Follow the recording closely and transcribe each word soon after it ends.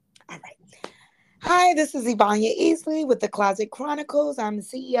Hi, this is Ivania Easley with the Closet Chronicles. I'm the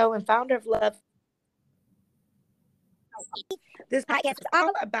CEO and founder of Love. This podcast is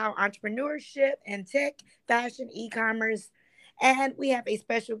all about entrepreneurship and tech, fashion, e-commerce. And we have a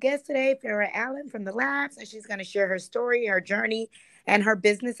special guest today, Farah Allen from the Labz, and she's going to share her story, her journey, and her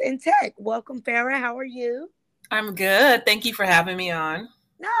business in tech. Welcome, Farah. How are you? I'm good. Thank you for having me on.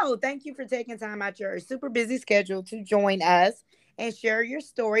 No, thank you for taking time out your super busy schedule to join us and share your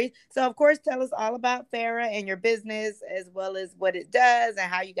story. So, of course, tell us all about Farah and your business, as well as what it does and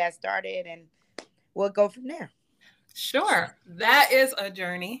how you got started, and we'll go from there. Sure. That is a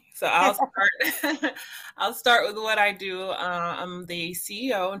journey. So I'll start I'll start with what I do. I'm the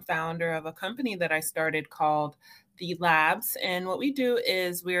CEO and founder of a company that I started called the Labz. And what we do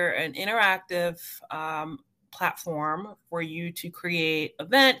is we're an interactive platform for you to create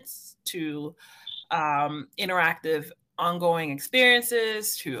events, to interactive ongoing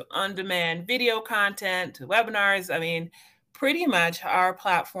experiences, to on-demand video content, to webinars. I mean, pretty much our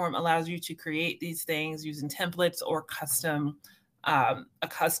platform allows you to create these things using templates or a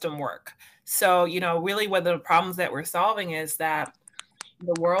custom work. So, really what the problems that we're solving is that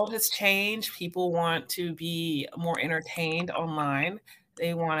the world has changed. People want to be more entertained online.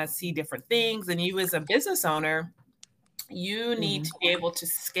 They want to see different things. And you as a business owner, you need to be able to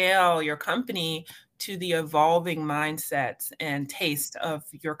scale your company to the evolving mindsets and taste of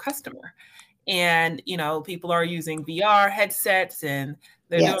your customer. And, people are using VR headsets and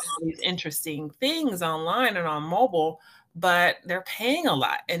they're doing all these interesting things online and on mobile, but they're paying a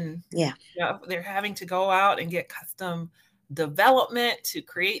lot. And they're having to go out and get custom development to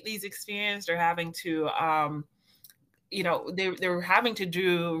create these experiences. They're having to, they're having to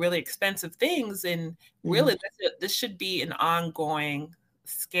do really expensive things. And really, this should be an ongoing,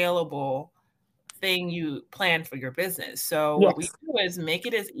 scalable thing you plan for your business. So what we do is make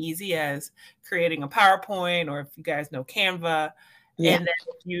it as easy as creating a PowerPoint, or if you guys know Canva, and then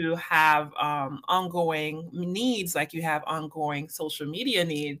if you have ongoing needs, like you have ongoing social media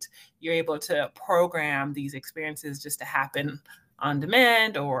needs, you're able to program these experiences just to happen on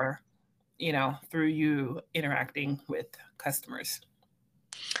demand or, through you interacting with customers.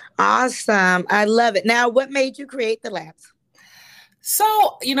 Awesome. I love it. Now, what made you create the Labz?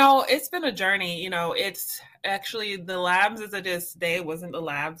 So, it's been a journey. It's actually the Labz as it is today wasn't the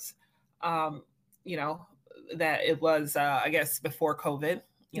Labz, that it was, I guess, before COVID.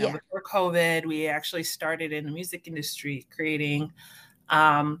 Before COVID, we actually started in the music industry, creating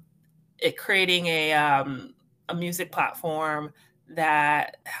a music platform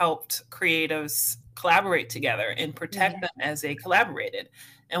that helped creatives collaborate together and protect them as they collaborated.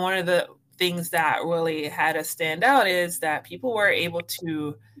 And one of the things that really had us stand out is that people were able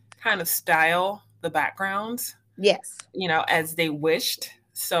to kind of style the backgrounds, as they wished,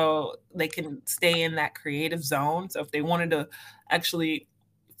 so they can stay in that creative zone. So if they wanted to actually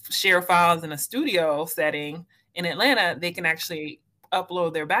share files in a studio setting in Atlanta, they can actually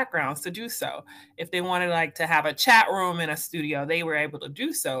upload their backgrounds to do so. If they wanted to have a chat room in a studio, they were able to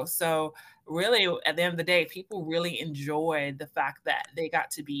do so. So really, at the end of the day, people really enjoyed the fact that they got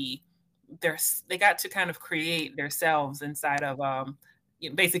to kind of create themselves inside of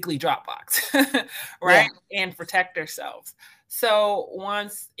basically Dropbox, right? And protect themselves. So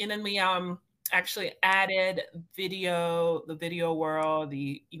and then we actually added the video world,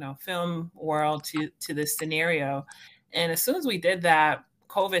 the film world to this scenario. And as soon as we did that,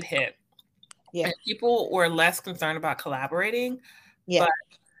 COVID hit. And people were less concerned about collaborating, but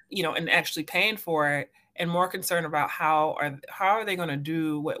and actually paying for it, and more concerned about how are they going to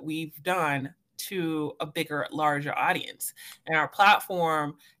do what we've done to a bigger, larger audience. And our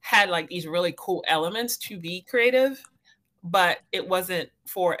platform had these really cool elements to be creative, but it wasn't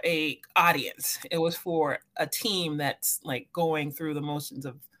for a audience. It was for a team that's going through the motions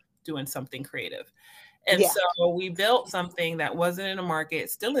of doing something creative. And so we built something that wasn't in the market,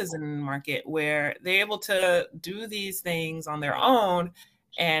 still isn't in the market, where they're able to do these things on their own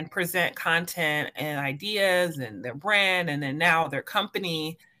and present content and ideas and their brand, and then now their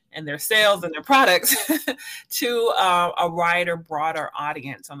company and their sales and their products to a wider, broader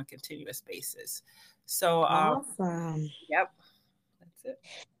audience on a continuous basis. So, awesome. Yep, that's it.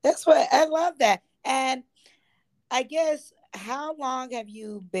 That's what I love that. And I guess, how long have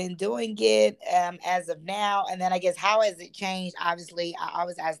you been doing it as of now? And then I guess, how has it changed? Obviously, I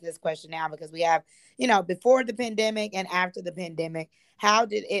always ask this question now because we have, before the pandemic and after the pandemic, how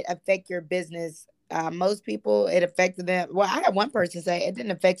did it affect your business? Most people, it affected them. Well, I had one person say it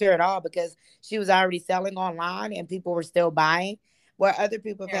didn't affect her at all because she was already selling online and people were still buying, where other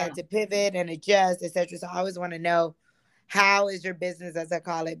people have had to pivot and adjust, etc. So I always want to know, how is your business, as I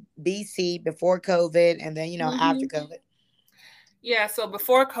call it, BC, before COVID, and then, after Mhm. COVID? Yeah, so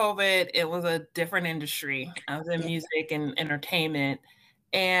before COVID, it was a different industry. I was in Yeah. music and entertainment,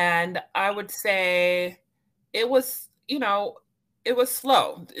 and I would say it was, it was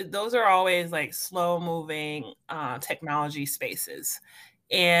slow. Those are always like slow moving technology spaces.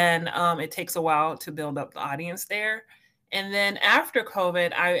 And it takes a while to build up the audience there. And then after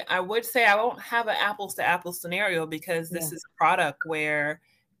COVID, I would say I won't have an apples to apples scenario because Yeah. this is a product where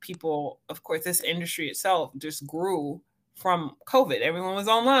people, of course, this industry itself just grew from COVID. Everyone was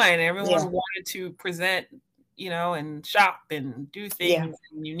online. Everyone Yeah. wanted to present, and shop and do Yeah. things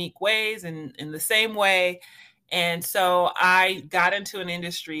in unique ways and in the same way. And so I got into an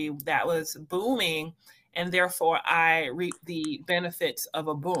industry that was booming, and therefore I reaped the benefits of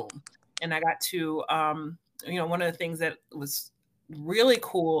a boom. And I got to, one of the things that was really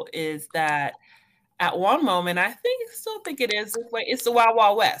cool is that at one moment, still think it is this way. It's the Wild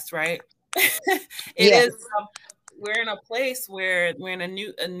Wild West, right? It Yes. is. We're in a place where we're in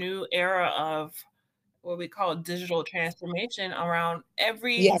a new era of what we call digital transformation around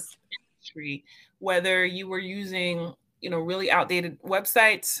every Yes. industry, whether you were using, really outdated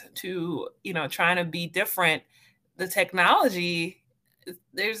websites to, trying to be different, the technology,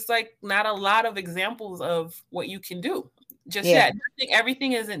 there's like not a lot of examples of what you can do just Yeah. yet.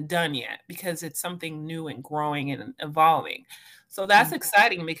 Everything isn't done yet because it's something new and growing and evolving. So that's Mm.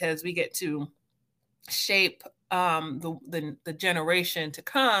 exciting because we get to shape the generation to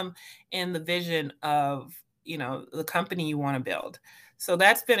come in the vision of the company you want to build. So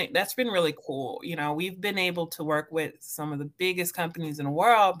that's been really cool. We've been able to work with some of the biggest companies in the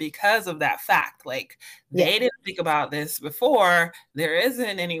world because of that fact. Like Yeah. they didn't think about this before. There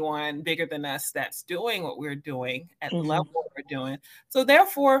isn't anyone bigger than us that's doing what we're doing at the Hmm. level we're doing. So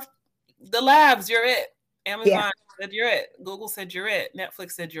therefore, the Labz, you're it. Yeah. Amazon said you're it. Google said you're it.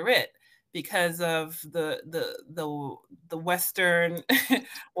 Netflix said you're it because of the Western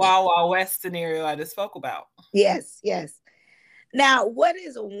Wild Wild West scenario I just spoke about. Yes. Yes. Now, what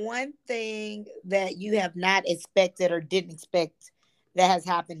is one thing that you have not expected or didn't expect that has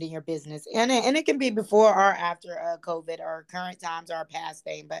happened in your business? And it can be before or after COVID or current times or past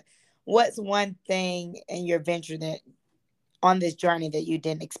thing. But what's one thing in your venture that on this journey that you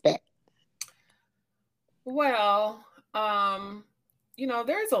didn't expect? Well,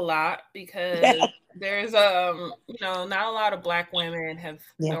 there's a lot because there's not a lot of black women have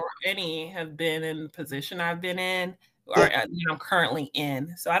Yeah. or any have been in the position I've been in Yeah. or currently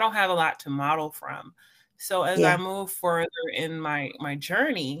in. So I don't have a lot to model from. So as I Yeah. move further in my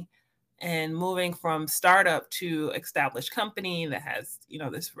journey and moving from startup to established company that has,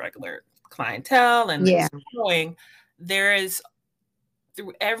 this regular clientele and Yeah. it's growing, there is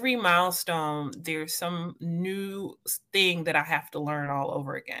through every milestone, there's some new thing that I have to learn all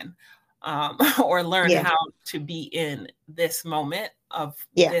over again, or learn Yeah. how to be in this moment of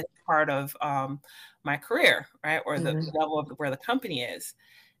Yeah. this part of my career, right, or the Hmm. level of where the company is.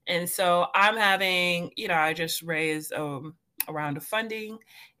 And so I'm having, I just raised a round of funding,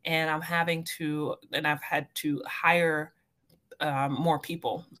 and I've had to hire more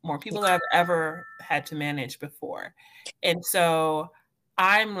people than I've ever had to manage before. And so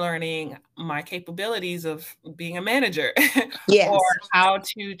I'm learning my capabilities of being a manager or Yes. how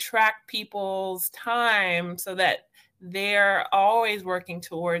to track people's time so that they're always working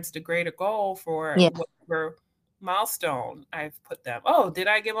towards the greater goal for Yeah. whatever milestone I've put them. Oh, did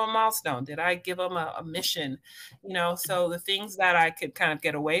I give them a milestone? Did I give them a mission? So the things that I could kind of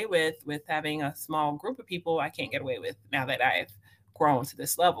get away with having a small group of people, I can't get away with now that I've grown to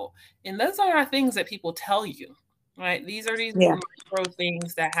this level. And those are things that people tell you, right? These are these Yeah. micro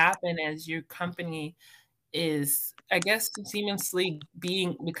things that happen as your company is, I guess, seamlessly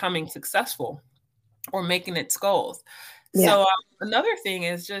becoming successful or making its goals. Yeah. So another thing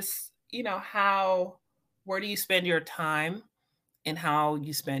is just, where do you spend your time and how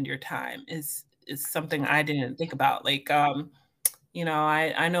you spend your time is something I didn't think about. Like, I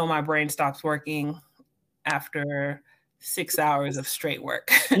know my brain stops working after 6 hours of straight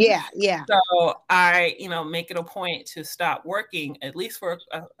work. Yeah. Yeah. So I, make it a point to stop working at least for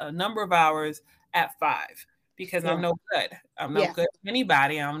a number of hours at 5 because I'm Yeah. no good. I'm no Yeah. good to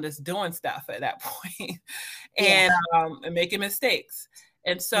anybody. I'm just doing stuff at that point Yeah. and making mistakes.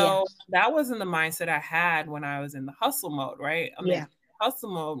 And Yeah. so that wasn't the mindset I had when I was in the hustle mode, right? I mean, Yeah.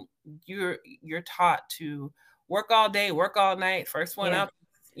 hustle mode, you're taught to work all day, work all night, first one Yeah. up,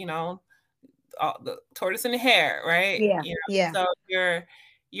 you know, the tortoise and the hare, right? Yeah. Yeah. So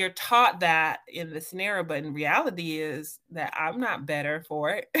you're taught that in the scenario, but in reality is that I'm not better for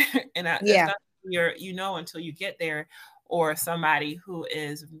it, and that's Yeah. not until you get there, or somebody who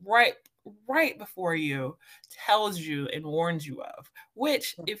is right before you tells you and warns you of,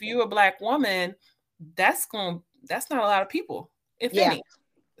 which if you're a Black woman, that's not a lot of people, if Yeah. any.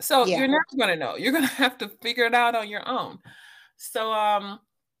 So Yeah. you're never going to know. You're going to have to figure it out on your own. So,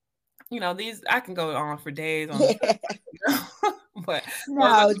 these, I can go on for days on this, but those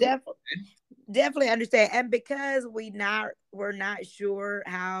are No, definitely understand. And because we're not sure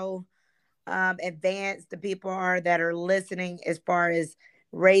how advanced the people are that are listening as far as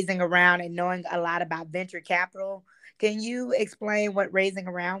raising around and knowing a lot about venture capital, can you explain what raising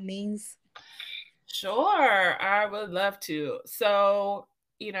around means? Sure, I would love to. So,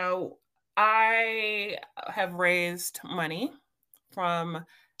 I have raised money from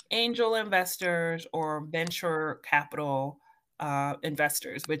angel investors or venture capital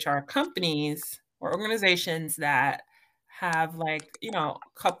investors, which are companies or organizations that have, like, a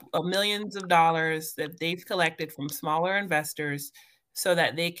couple of millions of dollars that they've collected from smaller investors so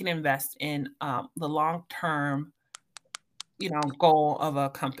that they can invest in the long term, goal of a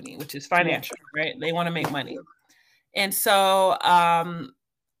company, which is Yeah. financial, right? They want to make money. And so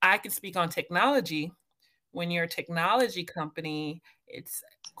I can speak on technology. When you're a technology company, it's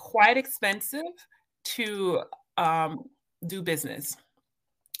quite expensive to do business.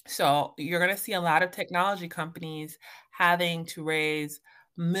 So you're going to see a lot of technology companies having to raise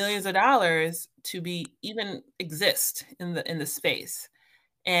millions of dollars to be even exist in the space,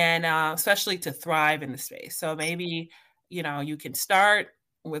 and especially to thrive in the space. So maybe you can start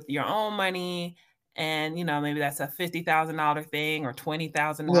with your own money, and maybe that's a $50,000 thing or Yeah.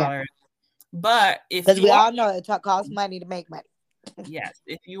 $20,000. But if Because we you are all know it costs money to make money. yes,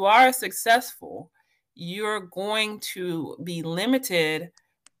 if you are successful, you're going to be limited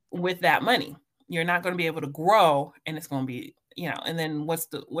with that money. You're not going to be able to grow, and it's going to be, and then what's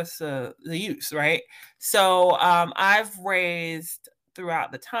the use, right? So I've raised,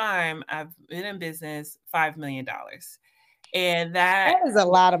 throughout the time I've been in business, $5 million, and That is a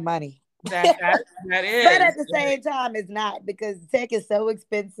lot of money. that that But is at the same time, it's not, because tech is so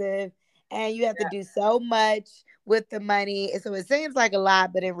expensive and you have to do so much with the money. And so it seems like a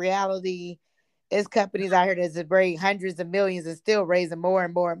lot, but in reality, it's companies out here that's bring hundreds of millions and still raising more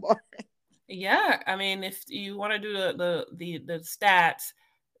and more and more. yeah. I mean, if you want to do the stats,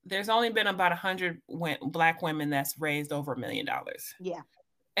 there's only been about 100 Black women that's raised over $1 million. Yeah.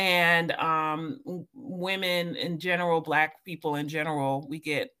 And women in general, Black people in general, we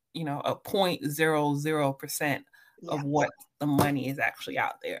get a 0.00% Yeah. of what the money is actually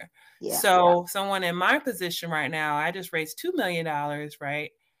out there. Yeah. So someone in my position right now, I just raised $2 million,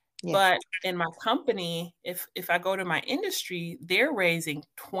 right? Yeah. But in my company, if I go to my industry, they're raising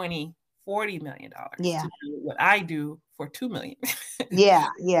 20-40 million dollars Yeah. to do what I do for 2 million. Yeah.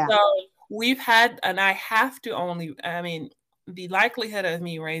 Yeah. So we've had, and I have to only, I mean, the likelihood of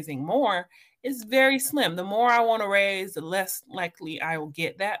me raising more is very slim. The more I want to raise, the less likely I will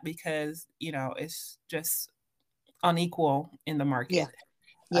get that, because, it's just unequal in the Yeah. market.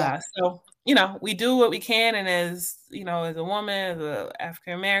 Yeah. So, we do what we can. And as a woman, as an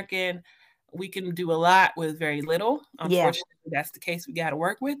African American, we can do a lot with very little. Yeah. Unfortunately, that's the case we got to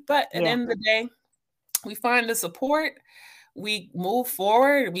work with. But at the Yeah. end of the day, we find the support, we move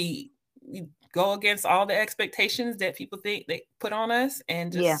forward, we go against all the expectations that people think they put on us,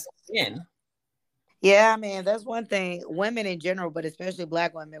 and Yeah. just win. Yeah, man, that's one thing. Women in general, but especially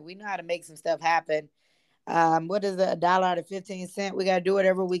Black women, we know how to make some stuff happen. What is it, a dollar out of 15 cents? We gotta do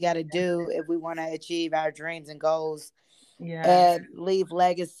whatever we gotta do if we want to achieve our dreams and goals Yes. and leave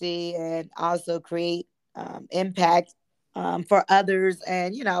legacy and also create impact for others,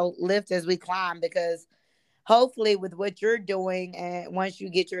 and lift as we climb. Because hopefully with what you're doing, and once you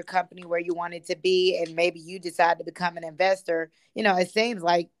get your company where you want it to be, and maybe you decide to become an investor, it seems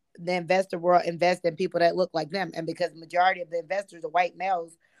like the investor world invests in people that look like them. And because the majority of the investors are white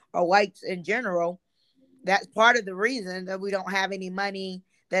males or whites in general, that's part of the reason that we don't have any money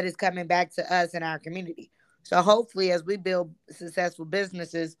that is coming back to us in our community. So hopefully as we build successful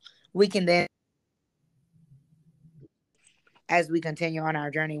businesses, we can then, as we continue on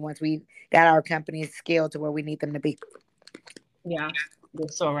our journey, once we got our companies scaled to where we need them to be. Yeah. You're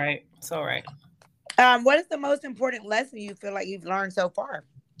so right. So right. What is the most important lesson you feel like you've learned so far?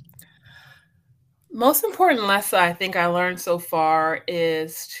 Most important lesson I think I learned so far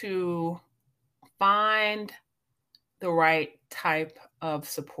is to find the right type of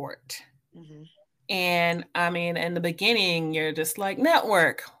support. Mm-hmm. And I mean, in the beginning, you're just like,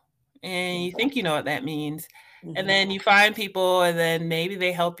 network, and Yeah. you think you know what that means. And Mm-hmm. then you find people, and then maybe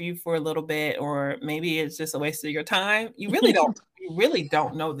they help you for a little bit, or maybe it's just a waste of your time. You really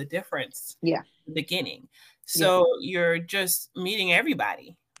don't know the difference Yeah. in the beginning. Yeah. So you're just meeting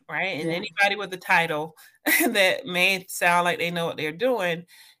everybody, right? And Yeah. anybody with a title that may sound like they know what they're doing,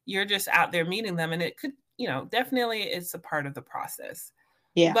 you're just out there meeting them. And it could, definitely it's a part of the process.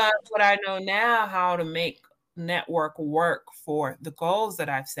 Yeah. But what I know now how to make network work for the goals that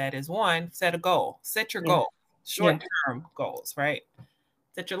I've set is one, set a goal, set your Yeah. goal, Yeah. short term goals, right?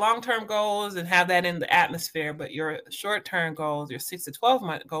 Set your long term goals and have that in the atmosphere. But your short term goals, your 6 to 12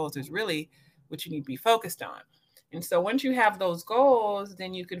 month goals, is really what you need to be focused on. And so once you have those goals,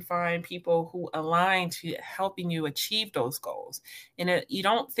 then you can find people who align to helping you achieve those goals. And you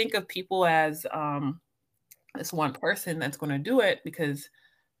don't think of people as this one person that's going to do it, because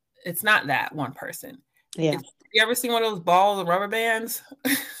it's not that one person. Yeah. It's, you ever seen one of those balls of rubber bands?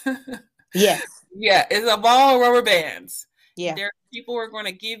 Yes. Yeah, it's a ball of rubber bands. Yeah. There people are going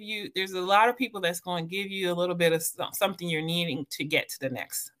to give you, there's a lot of people that's going to give you a little bit of something you're needing to get to the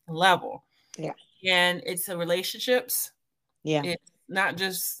next level. Yeah. And it's the relationships. Yeah. It's not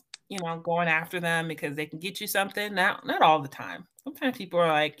just, going after them because they can get you something. Not all the time. Sometimes people are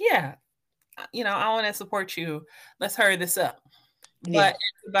like, yeah, I want to support you. Let's hurry this up. Yeah. But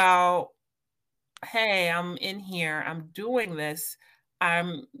it's about, hey, I'm in here, I'm doing this.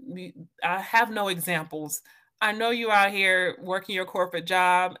 I'm I have no examples. I know you out here working your corporate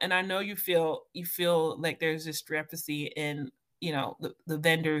job, and I know you feel like there's discrepancy in, the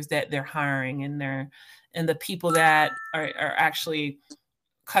vendors that they're hiring, and the people that are actually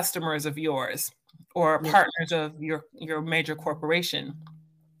customers of yours or Yeah. partners of your major corporation.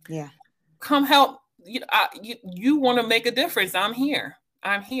 Yeah. Come help. You want to make a difference. I'm here.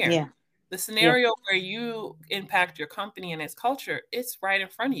 Yeah. The Yeah. scenario where you impact your company and its culture, it's right in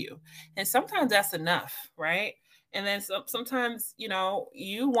front of you. And sometimes that's enough, right? And then sometimes,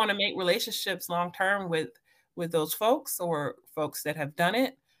 you want to make relationships long term with those folks or folks that have done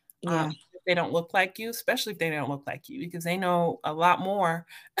it. Yeah. If they don't look like you, especially if they don't look like you, because they know a lot more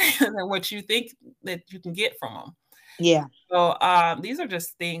than what you think that you can get from them. Yeah. So these are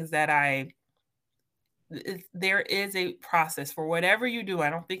just things that there is a process for whatever you do. I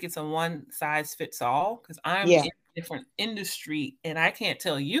don't think it's a one size fits all, because I'm Yeah. in a different industry and I can't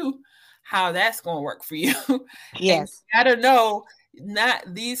tell you how that's going to work for you. And you Yes. got to know,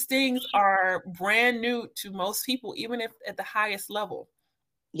 not these things are brand new to most people, even if at the highest level.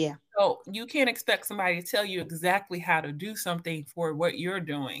 Yeah. So you can't expect somebody to tell you exactly how to do something for what you're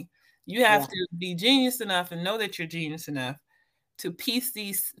doing. You have Yeah. to be genius enough and know that you're genius enough to piece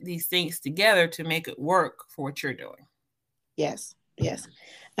these things together to make it work for what you're doing. Yes. Yes.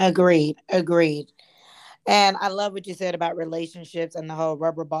 Agreed. Agreed. And I love what you said about relationships and the whole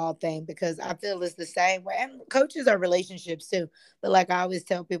rubber ball thing, because I feel it's the same way. And coaches are relationships too. But like I always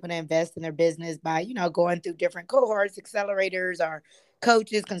tell people to invest in their business by, going through different cohorts, accelerators, or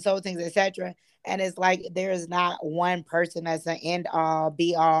coaches, consultants, etc. And it's like there is not one person that's an end all,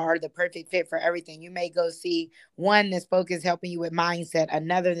 be all, or the perfect fit for everything. You may go see one that's focused helping you with mindset,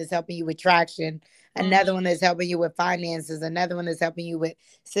 another that's helping you with traction, Mhm. another one that's helping you with finances, another one that's helping you with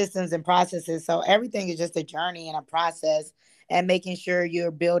systems and processes. So everything is just a journey and a process, and making sure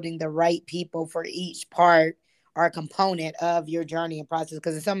you're building the right people for each part or component of your journey and process,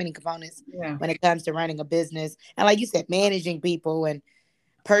 because there's so many components Yeah. when it comes to running a business. And like you said, managing people and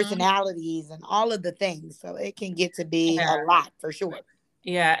Mhm. personalities and all of the things. So it can get to be Yeah. a lot for sure.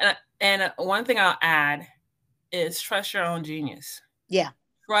 Yeah. And one thing I'll add is trust your own genius. Yeah.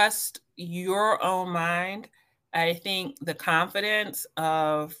 Trust your own mind. I think the confidence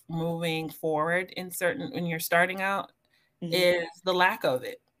of moving forward in certain when you're starting out Hmm. is the lack of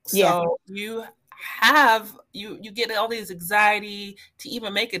it. Yeah. So you get all these anxiety to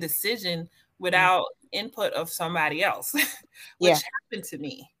even make a decision Mhm. without input of somebody else, Yeah. which happened to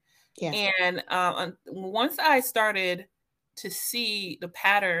me. Yeah. And once I started to see the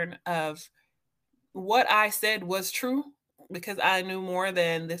pattern of what I said was true, because I knew more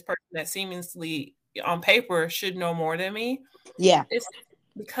than this person that seemingly on paper should know more than me, Yeah. it's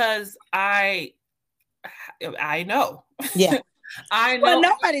because I know. Yeah. I Well, know.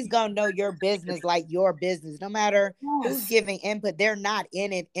 nobody's gonna know your business like your business. No matter who's Yes. giving input, they're not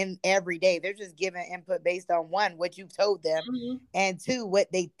in it in every day. They're just giving input based on one, what you've told them, Mhm. and two,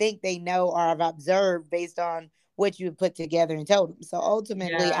 what they think they know or have observed based on what you put together and told them. So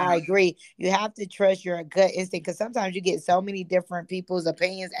ultimately, Yeah. I agree. You have to trust your gut instinct, because sometimes you get so many different people's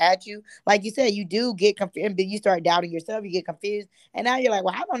opinions at you. Like you said, you do get confused, but you start doubting yourself. You get confused, and now you're like,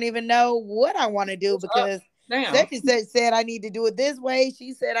 "Well, I don't even know what I want to do, What's up? because Down. such and such said I need to do it this way.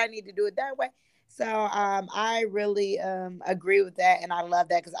 She said I need to do it that way." So I really agree with that, and I love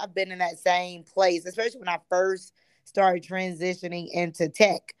that, because I've been in that same place, especially when I first started transitioning into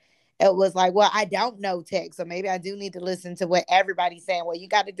tech. it was like, well, I don't know tech, so maybe I do need to listen to what everybody's saying. Well, you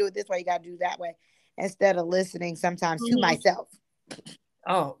got to do it this way, you got to do it that way, instead of listening sometimes to Mhm. myself.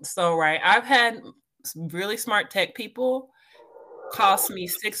 Oh, so right. I've had some really smart tech people cost me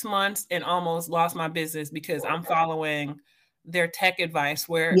 6 months and almost lost my business because I'm following their tech advice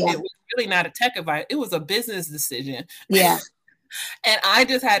where Yeah, it was really not a tech advice. It was a business decision. yeah, And I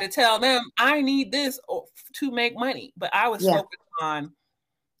just had to tell them I need this to make money. But yeah,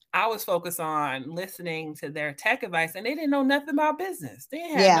 I was focused on listening to their tech advice and they didn't know nothing about business. They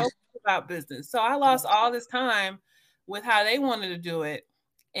had yeah, no clue about business. So I lost all this time with how they wanted to do it.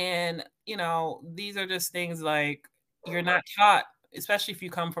 And, these are just things like you're not taught, especially if you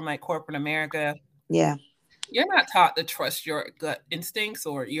come from like corporate America, yeah, you're not taught to trust your gut instincts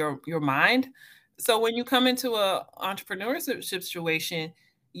or your mind. So when you come into a entrepreneurship situation,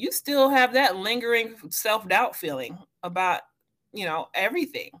 you still have that lingering self-doubt feeling about,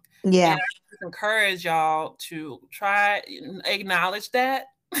 everything. And yeah, I just encourage y'all to try acknowledge that,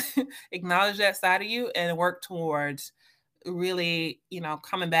 acknowledge that side of you and work towards really,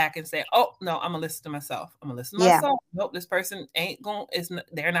 coming back and say, "Oh, no, I'm gonna listen to myself. I'm gonna listen to yeah, myself. Nope, this person ain't going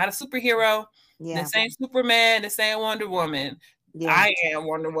they're not a superhero. yeah, This ain't Superman, this ain't Wonder Woman. yeah, I am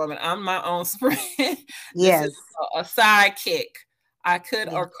Wonder Woman. I'm my own Superman. This is yes, a sidekick I could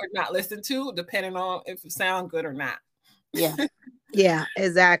yeah, or could not listen to, depending on if it sounds good or not." yeah. Yeah,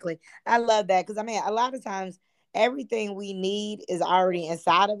 exactly. I love that because I mean, a lot of times everything we need is already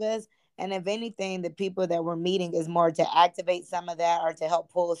inside of us. And if anything, the people that we're meeting is more to activate some of that or to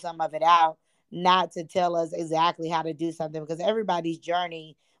help pull some of it out, not to tell us exactly how to do something because everybody's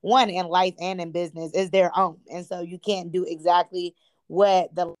journey, one in life and in business, is their own. And so you can't do exactly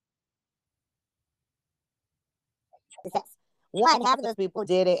what the success. One, half of those people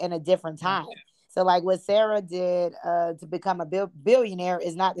did it in a different time. So, like what Sarah did to become a billionaire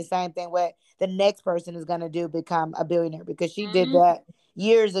is not the same thing what the next person is going to do become a billionaire because she did Mhm. that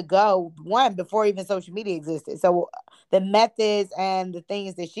years ago, one before even social media existed. So, the methods and the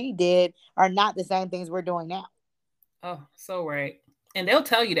things that she did are not the same things we're doing now. Oh, so right. And they'll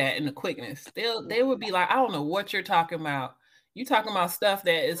tell you that in the quickness. They would be like, I don't know what you're talking about. You talking about stuff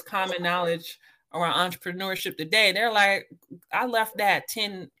that is common knowledge around entrepreneurship today. They're like, I left that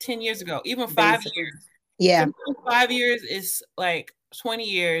ten years ago, even 5 years. Basically, To yeah, me, 5 years is like 20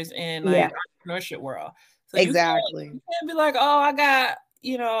 years in yeah, like entrepreneurship world. So exactly, you can't be like, oh, I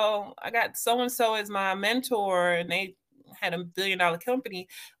got so and so as my mentor and they had $1 billion company.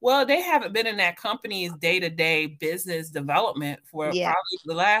 Well, they haven't been in that company's day-to-day business development for yeah, probably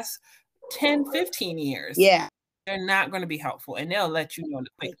the last 10, 15 years. yeah. They're not going to be helpful and they'll let you know in the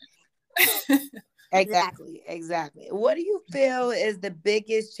quickness. Exactly, exactly. What do you feel is the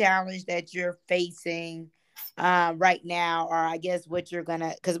biggest challenge that you're facing right now, or I guess what you're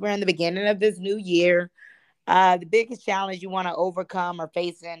gonna? Because we're in the beginning of this new year. The biggest challenge you want to overcome or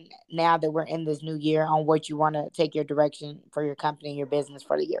facing now that we're in this new year on what you want to take your direction for your company and your business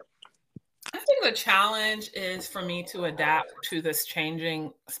for the year. I think the challenge is for me to adapt to this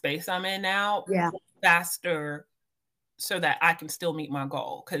changing space I'm in now Yeah, faster so that I can still meet my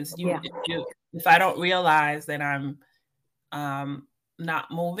goal. Because yeah, if I don't realize that I'm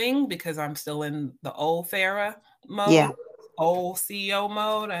not moving because I'm still in the old Farah yeah, mode, old CEO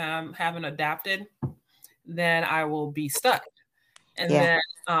mode, and I haven't adapted, then I will be stuck. And yeah,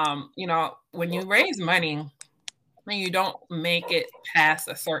 then, when you raise money and you don't make it past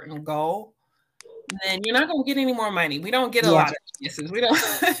a certain goal, then you're not going to get any more money. We don't get a yeah, lot of chances. We don't.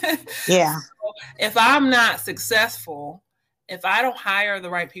 yeah, If I'm not successful, if I don't hire the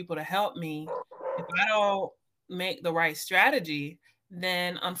right people to help me, if I don't make the right strategy,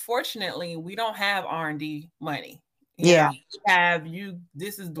 then unfortunately we don't have R&D money. yeah,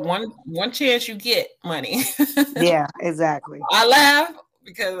 This is the one chance you get money. yeah, exactly. I laugh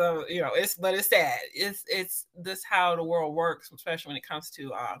because it's sad. It's this how the world works, especially when it comes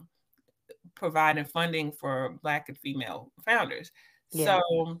to providing funding for Black and female founders. Yeah,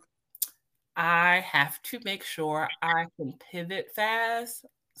 So I have to make sure I can pivot fast.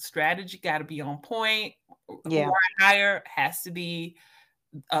 Strategy got to be on point. Who yeah. I hire has to be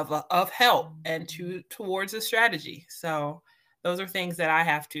of help and towards a strategy. So those are things that I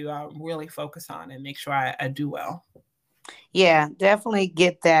have to really focus on and make sure I do well. Yeah, definitely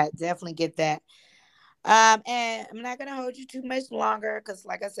get that. Definitely get that. And I'm not gonna hold you too much longer because,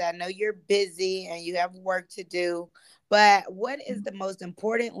 like I said, I know you're busy and you have work to do. But what is the most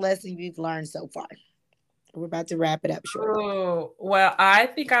important lesson you've learned so far? We're about to wrap it up shortly. Oh, well, I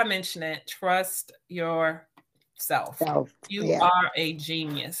think I mentioned it. Trust yourself. So, You yeah, are a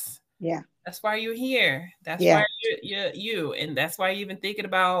genius. yeah, That's why you're here. That's why yeah, you're you, and that's why you're even thinking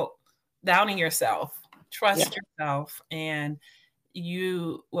about doubting yourself. Yeah. Trust yourself, and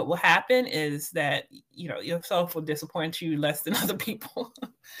what will happen is that yourself will disappoint you less than other people.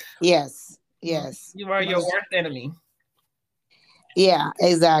 Yes. Yes. You are your Most. worst enemy. Yeah,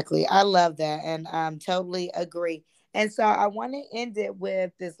 exactly. I love that and totally agree. And so I want to end it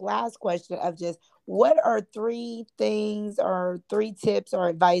with this last question of just what are three things or three tips or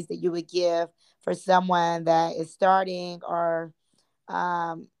advice that you would give for someone that is starting or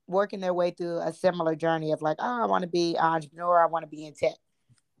working their way through a similar journey of like, oh, I want to be an entrepreneur, I want to be in tech.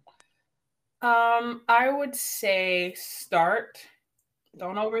 I would say start.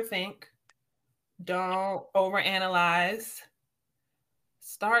 Don't overthink. Don't overanalyze.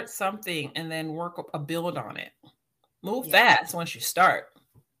 Start something and then work a build on it. Move Yeah. fast once you start.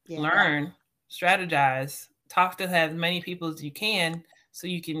 Yeah. Learn, strategize, talk to as many people as you can so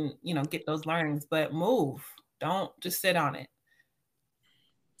you can, get those learnings, but move. Don't just sit on it.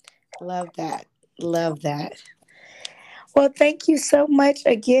 Love that. Love that. Well, thank you so much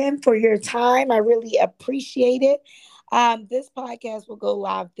again for your time. I really appreciate it. This podcast will go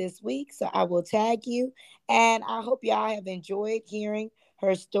live this week, so I will tag you. And I hope y'all have enjoyed hearing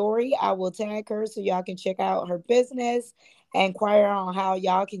her story. I will tag her so y'all can check out her business, inquire on how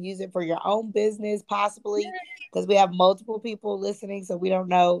y'all can use it for your own business, possibly because we have multiple people listening, so we don't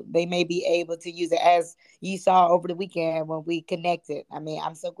know. They may be able to use it as you saw over the weekend when we connected. I mean,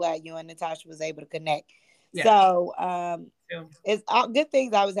 I'm so glad you and Natasha was able to connect. Yes. So Too. it's all good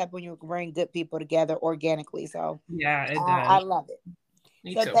things always happen when you bring good people together organically. So Yeah, it I does. love it.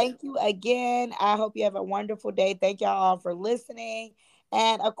 Me So too. thank you again. I hope you have a wonderful day. Thank y'all all for listening.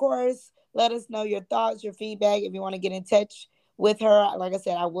 And of course, let us know your thoughts, your feedback. If you want to get in touch with her, like I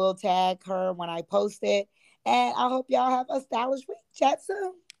said, I will tag her when I post it. And I hope y'all have a stylish week. Chat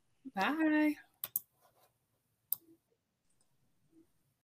soon. Bye.